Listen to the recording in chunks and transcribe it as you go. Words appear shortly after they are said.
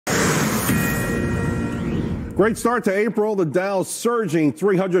Great start to April. The Dow surging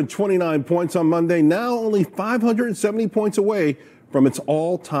 329 points on Monday, now only 570 points away from its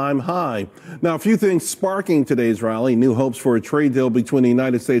all-time high. Now, a few things sparking today's rally: new hopes for a trade deal between the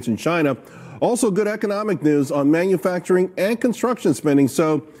United States and China. Also, good economic news on manufacturing and construction spending.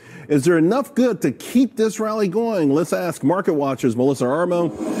 So, is there enough good to keep this rally going? Let's ask market watchers Melissa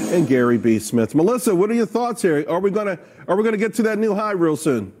Armo and Gary B. Smith. Melissa, what are your thoughts here? Are we gonna get to that new high real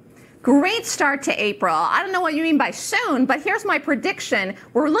soon? Great start to April. I don't know what you mean by soon, but here's my prediction.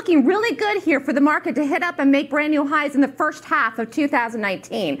 We're looking really good here for the market to hit up and make brand new highs in the first half of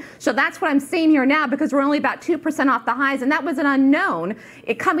 2019. So that's what I'm seeing here now, because we're only about 2% off the highs, and that was an unknown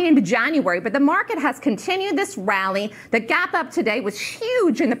coming into January. But the market has continued this rally. The gap up today was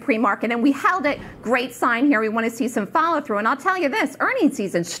huge in the pre-market, and we held it. Great sign here. We want to see some follow through. And I'll tell you this, earnings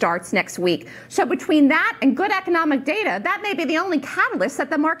season starts next week. So between that and good economic data, that may be the only catalyst that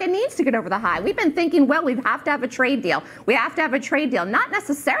the market needs to get over the high. We've been thinking, well, we have to have a trade deal. We have to have a trade deal. Not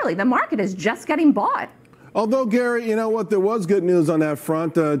necessarily. The market is just getting bought. Although, Gary, you know what? There was good news on that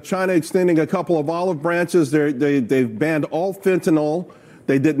front. China extending a couple of olive branches. They've banned all fentanyl.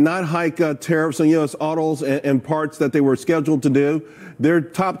 They did not hike tariffs on U.S. autos and parts that they were scheduled to do. Their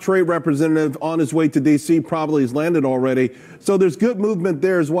top trade representative on his way to D.C. probably has landed already. So there's good movement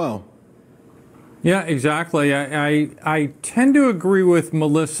there as well. Yeah, exactly. I tend to agree with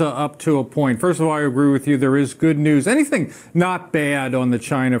Melissa up to a point. First of all, I agree with you. There is good news. Anything not bad on the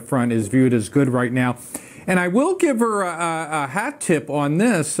China front is viewed as good right now. And I will give her a hat tip on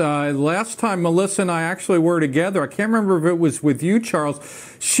this. Last time Melissa and I actually were together, I can't remember if it was with you, Charles,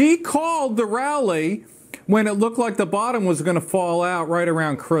 she called the rally when it looked like the bottom was going to fall out right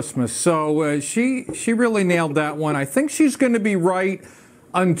around Christmas. So she really nailed that one. I think she's going to be right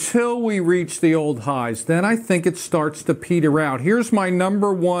until we reach the old highs. Then I think it starts to peter out. Here's my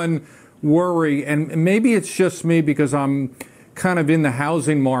number one worry, and maybe it's just me because I'm kind of in the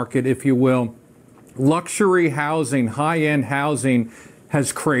housing market, if you will. Luxury housing, high-end housing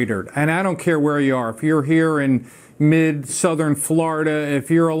has cratered. And I don't care where you are. If you're here in mid-southern Florida,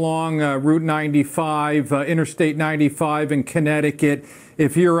 if you're along Route 95, Interstate 95 in Connecticut,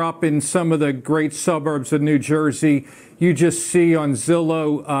 if you're up in some of the great suburbs of New Jersey, you just see on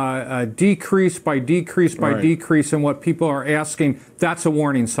Zillow decrease by decrease by decrease in what people are asking. That's a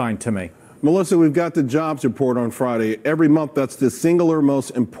warning sign to me. Melissa, we've got the jobs report on Friday. Every month, that's the singular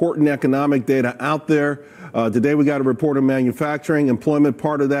most important economic data out there. Today, we got a report on manufacturing, employment,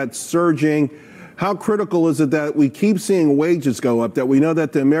 part of that surging. How critical is it that we keep seeing wages go up, that we know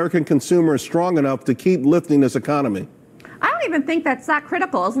that the American consumer is strong enough to keep lifting this economy? I don't even think that's that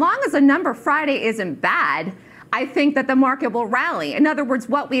critical. As long as the number Friday isn't bad, I think that the market will rally. In other words,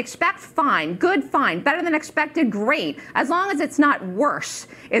 what we expect, fine. Good, fine. Better than expected, great. As long as it's not worse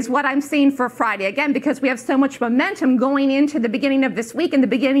is what I'm seeing for Friday. Again, because we have so much momentum going into the beginning of this week and the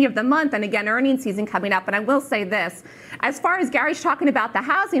beginning of the month. And again, earnings season coming up. And I will say this, as far as Gary's talking about the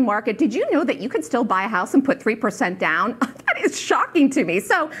housing market, did you know that you could still buy a house and put 3% down? That is shocking to me.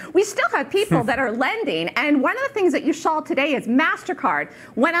 So we still have people that are lending. And one of the things that you saw today is MasterCard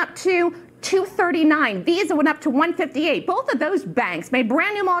went up to $239. Visa went up to $158. Both of those banks made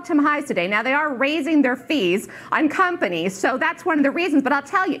brand new all-time highs today. Now, they are raising their fees on companies, so that's one of the reasons. But I'll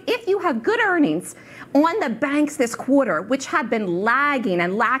tell you, if you have good earnings on the banks this quarter, which have been lagging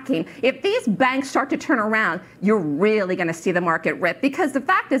and lacking, if these banks start to turn around, you're really going to see the market rip, because the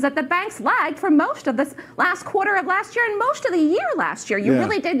fact is that the banks lagged for most of this last quarter of last year and most of the year last year. You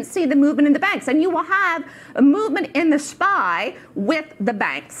really didn't see the movement in the banks, and you will have a movement in the SPY with the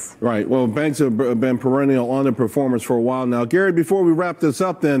banks. Right. Well, banks have been perennial underperformers for a while now. Gary, before we wrap this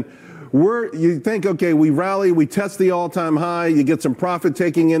up then, you think, okay, we rally, we test the all-time high, you get some profit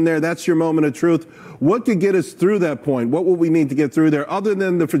taking in there, that's your moment of truth. What could get us through that point? What will we need to get through there other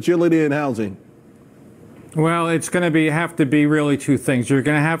than the fragility in housing? Well, it's going to have to be really two things. You're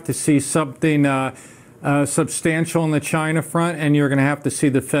going to have to see something substantial on the China front, and you're going to have to see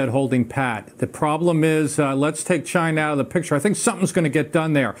the Fed holding pat. The problem is, let's take China out of the picture. I think something's going to get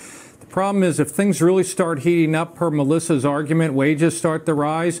done there. The problem is, if things really start heating up, per Melissa's argument, wages start to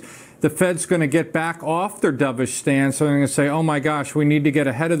rise, the Fed's going to get back off their dovish stance. So they're going to say, oh my gosh, we need to get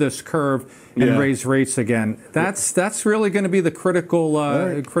ahead of this curve and raise rates again. That's really going to be the critical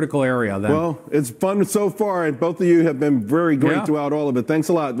critical area then. Well, it's fun so far, and both of you have been very great throughout all of it. Thanks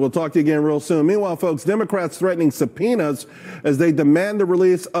a lot. We'll talk to you again real soon. Meanwhile, folks, Democrats threatening subpoenas as they demand the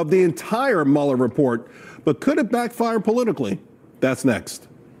release of the entire Mueller report. But could it backfire politically? That's next.